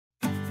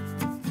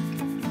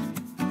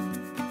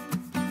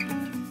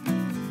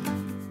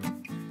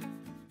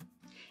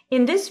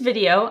In this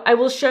video, I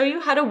will show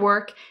you how to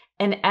work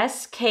an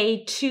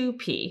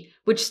sk2p,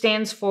 which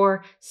stands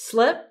for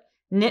slip,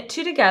 knit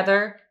two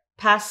together,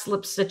 pass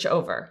slip stitch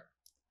over.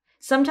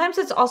 Sometimes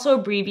it's also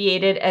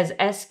abbreviated as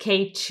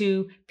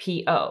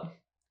sk2po.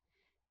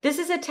 This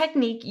is a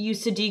technique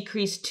used to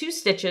decrease two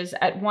stitches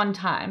at one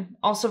time,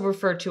 also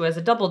referred to as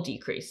a double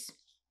decrease.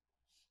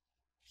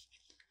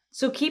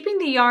 So keeping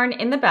the yarn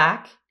in the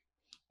back,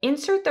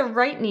 insert the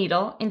right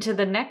needle into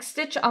the next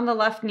stitch on the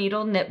left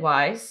needle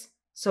knitwise,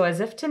 so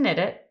as if to knit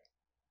it,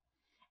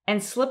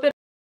 and slip it.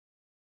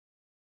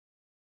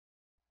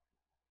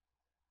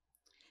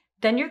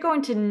 Then you're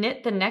going to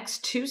knit the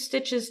next two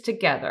stitches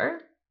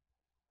together.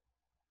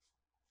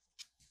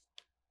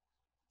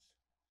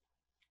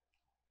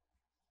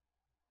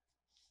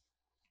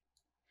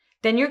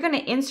 Then you're going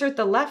to insert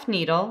the left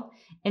needle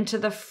into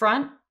the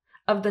front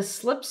of the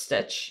slip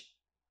stitch,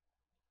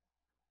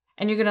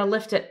 and you're going to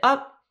lift it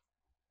up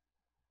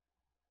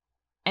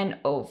and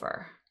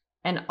over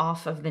and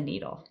off of the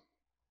needle.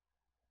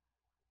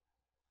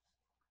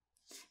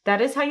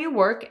 That is how you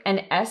work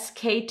an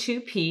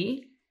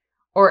sk2p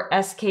or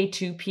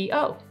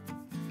sk2po.